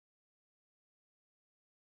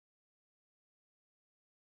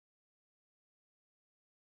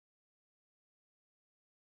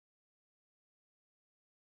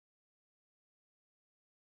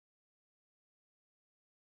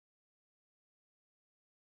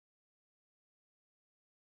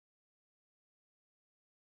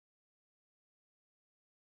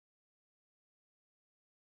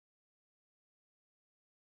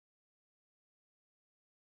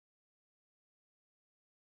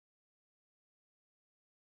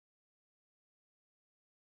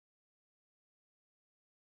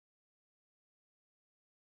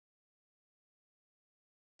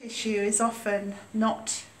Tissue is often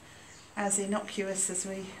not as innocuous as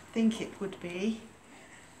we think it would be,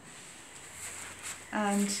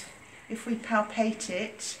 and if we palpate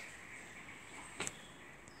it,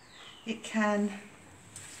 it can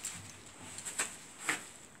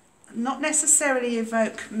not necessarily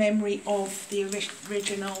evoke memory of the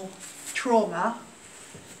original trauma,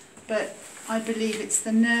 but I believe it's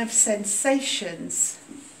the nerve sensations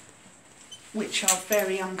which are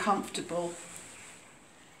very uncomfortable,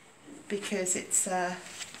 because it's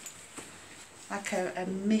like a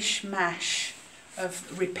mishmash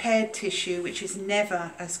of repaired tissue which is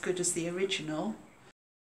never as good as the original.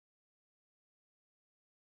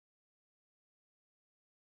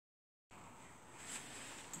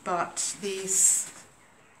 But this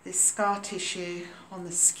scar tissue on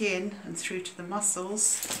the skin and through to the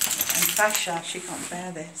muscles and fascia, she can't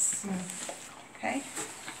bear this. Okay?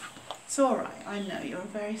 It's alright, I know, you're a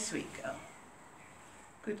very sweet girl.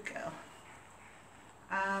 Good girl.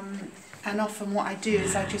 And often what I do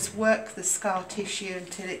is I just work the scar tissue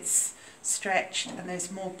until it's stretched and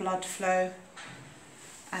there's more blood flow,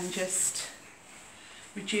 and just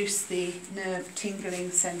reduce the nerve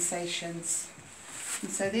tingling sensations.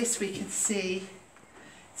 And so this we can see,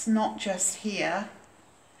 it's not just here.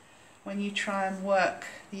 When you try and work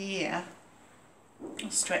the ear,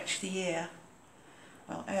 or stretch the ear,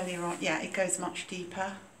 well, earlier on, yeah, it goes much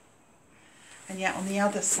deeper. And yet on the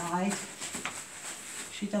other side,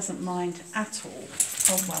 she doesn't mind at all.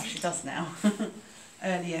 Oh, well, she does now.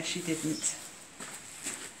 Earlier she didn't.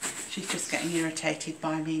 She's just getting irritated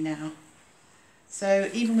by me now. So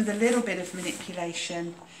even with a little bit of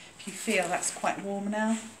manipulation, if you feel that's quite warm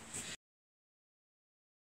now.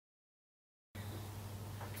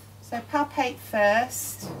 So palpate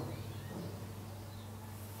first.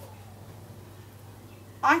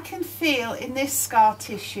 I can feel in this scar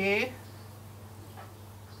tissue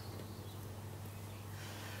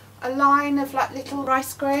a line of like little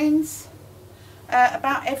rice grains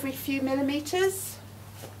about every few millimetres.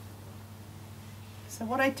 So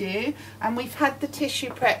what I do, and we've had the tissue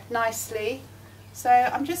prepped nicely, so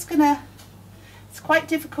I'm just gonna, it's quite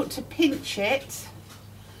difficult to pinch it,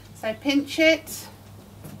 so pinch it,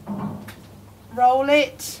 roll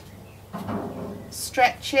it,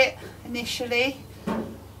 stretch it initially,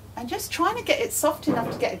 and just trying to get it soft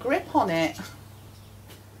enough to get a grip on it.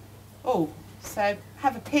 Oh, so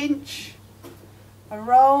have a pinch, a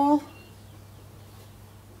roll.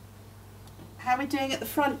 How are we doing at the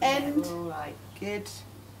front end? Yeah, all right. Good.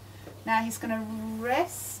 Now he's going to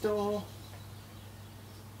rest, or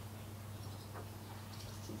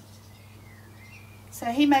so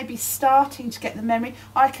he may be starting to get the memory.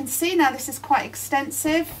 I can see now this is quite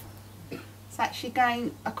extensive. It's actually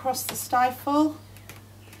going across the stifle.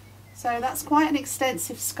 So that's quite an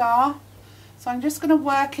extensive scar. So I'm just going to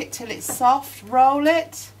work it till it's soft, roll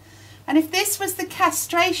it. And if this was the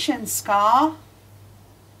castration scar,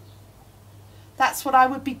 that's what I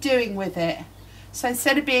would be doing with it. So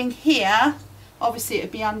instead of being here, obviously it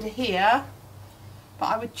would be under here, but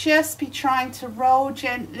I would just be trying to roll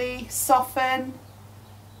gently, soften,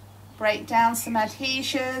 break down some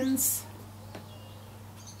adhesions.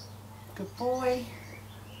 Good boy.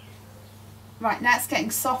 Right, now it's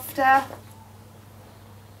getting softer.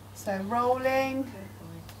 So rolling.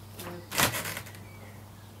 Good boy.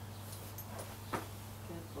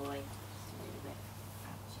 Good boy.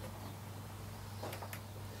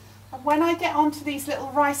 And when I get onto these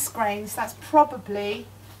little rice grains, that's probably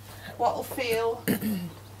what will feel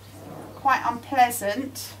quite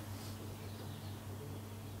unpleasant.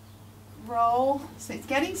 Roll. So it's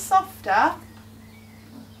getting softer.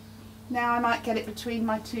 Now I might get it between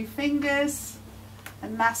my two fingers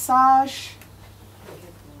and massage.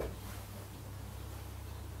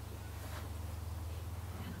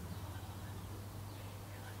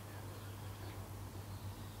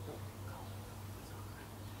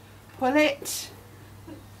 Pull it.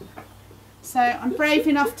 So I'm brave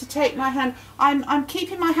enough to take my hand. I'm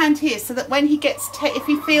keeping my hand here so that when he gets, if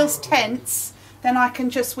he feels tense, then I can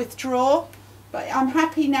just withdraw. But I'm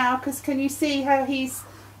happy now, because can you see how he's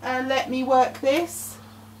let me work this?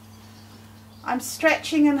 I'm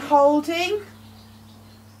stretching and holding.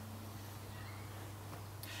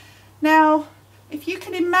 Now, if you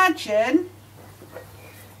can imagine,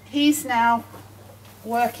 he's now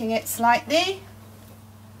working it slightly.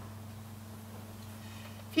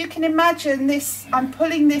 If you can imagine this, I'm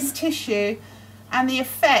pulling this tissue, and the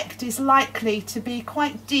effect is likely to be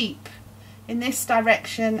quite deep in this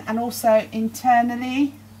direction and also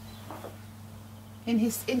internally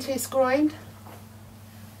into his groin.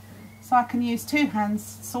 So I can use two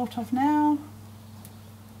hands sort of now.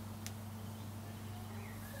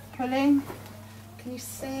 pulling. Can you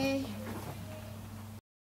see?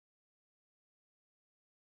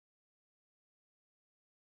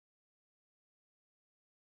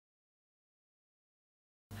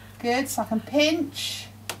 Good, so I can pinch.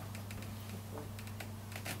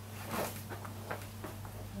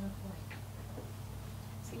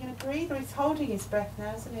 Is he going to breathe, or he's holding his breath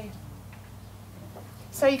now, isn't he?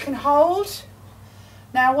 So you can hold.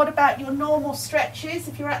 Now what about your normal stretches?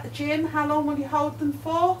 If you're at the gym, how long will you hold them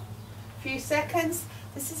for? A few seconds.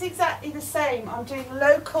 This is exactly the same. I'm doing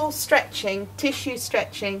local stretching, tissue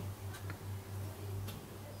stretching.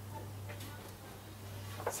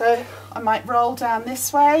 So I might roll down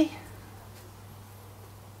this way.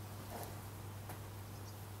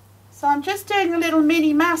 So I'm just doing a little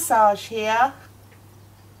mini massage here.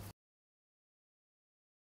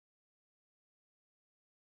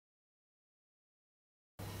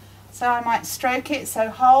 So I might stroke it, so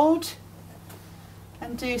hold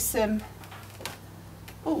and do some,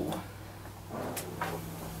 ooh,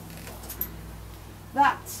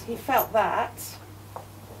 that, he felt that.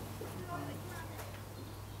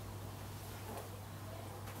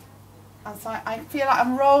 And so I feel like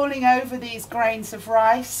I'm rolling over these grains of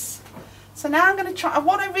rice. So now I'm going to try,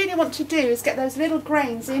 what I really want to do is get those little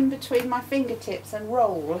grains in between my fingertips and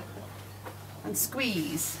roll and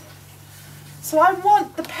squeeze. So I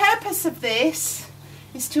want, the purpose of this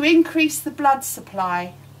is to increase the blood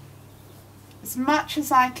supply as much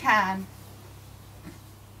as I can.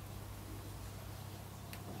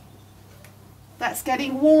 That's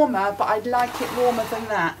getting warmer, but I'd like it warmer than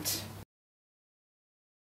that.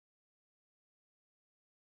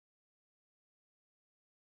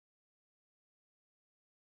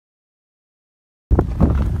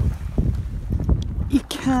 You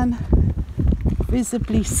can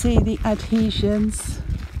visibly see the adhesions.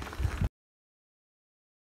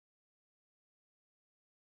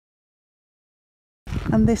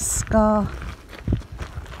 And this scar,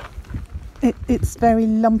 it's very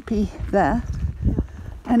lumpy there,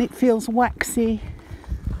 and it feels waxy,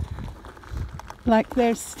 like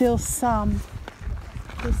there's still some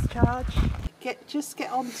discharge. Just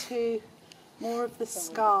get onto more of the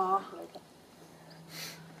scar.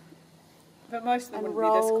 But most of them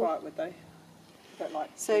wouldn't be this quiet, would they?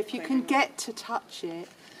 Like, so if you can get to touch it,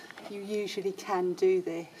 you usually can do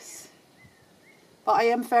this. But I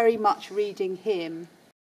am very much reading him.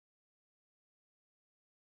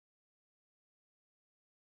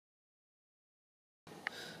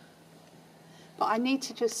 But I need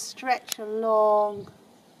to just stretch along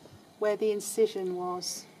where the incision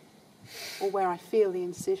was, or where I feel the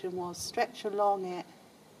incision was. Stretch along it.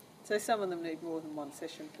 So some of them need more than one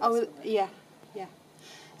session. Oh, yeah, yeah.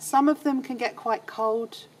 Some of them can get quite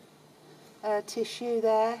cold tissue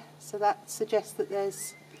there, so that suggests that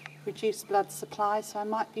there's reduced blood supply. So I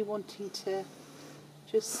might be wanting to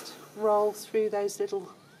just roll through those little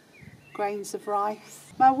grains of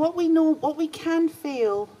rice. Now, what we can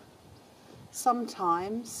feel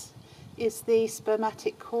sometimes is the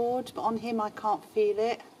spermatic cord, but on him I can't feel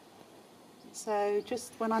it. So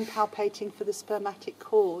just when I'm palpating for the spermatic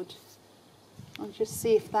cord, I'll just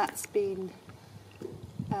see if that's been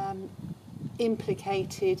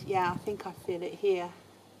implicated. Yeah, I think I feel it here.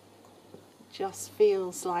 It just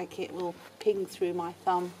feels like it will ping through my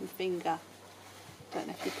thumb and finger. Don't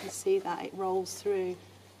know if you can see that, it rolls through.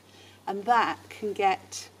 And that can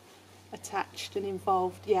get attached and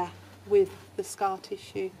involved, yeah, with the scar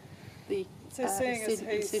tissue, the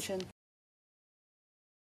incision.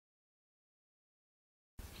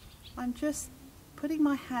 I'm just putting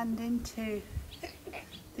my hand into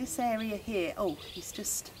this area here. Oh,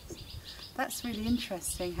 that's really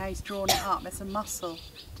interesting how he's drawn it up. There's a muscle.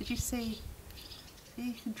 Did you see? See,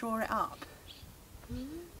 you can draw it up.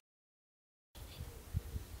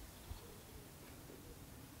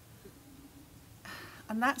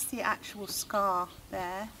 And that's the actual scar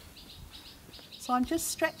there. So I'm just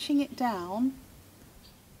stretching it down.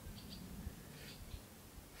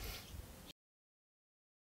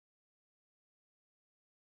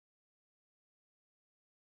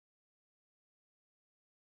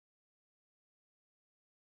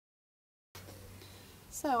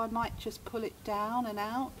 So I might just pull it down and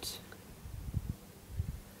out.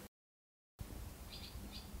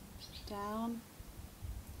 Down.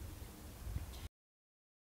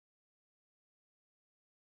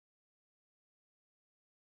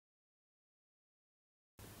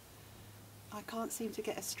 I can't seem to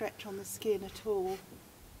get a stretch on the skin at all.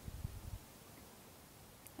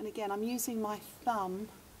 And again, I'm using my thumb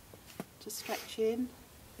to stretch in.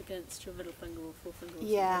 Against your middle finger or forefinger or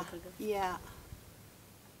yeah, finger. Yeah.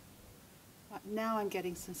 Right, now I'm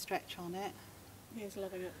getting some stretch on it. He's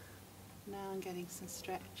loving it. Now I'm getting some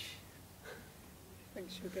stretch.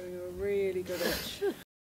 Thanks, you're getting a really good itch.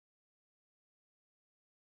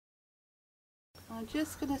 I'm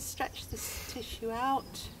just going to stretch this tissue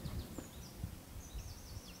out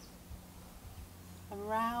and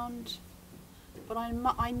round, but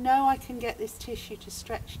I know I can get this tissue to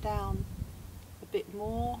stretch down a bit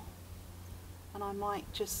more, and I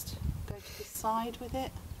might just go to the side with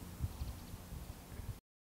it.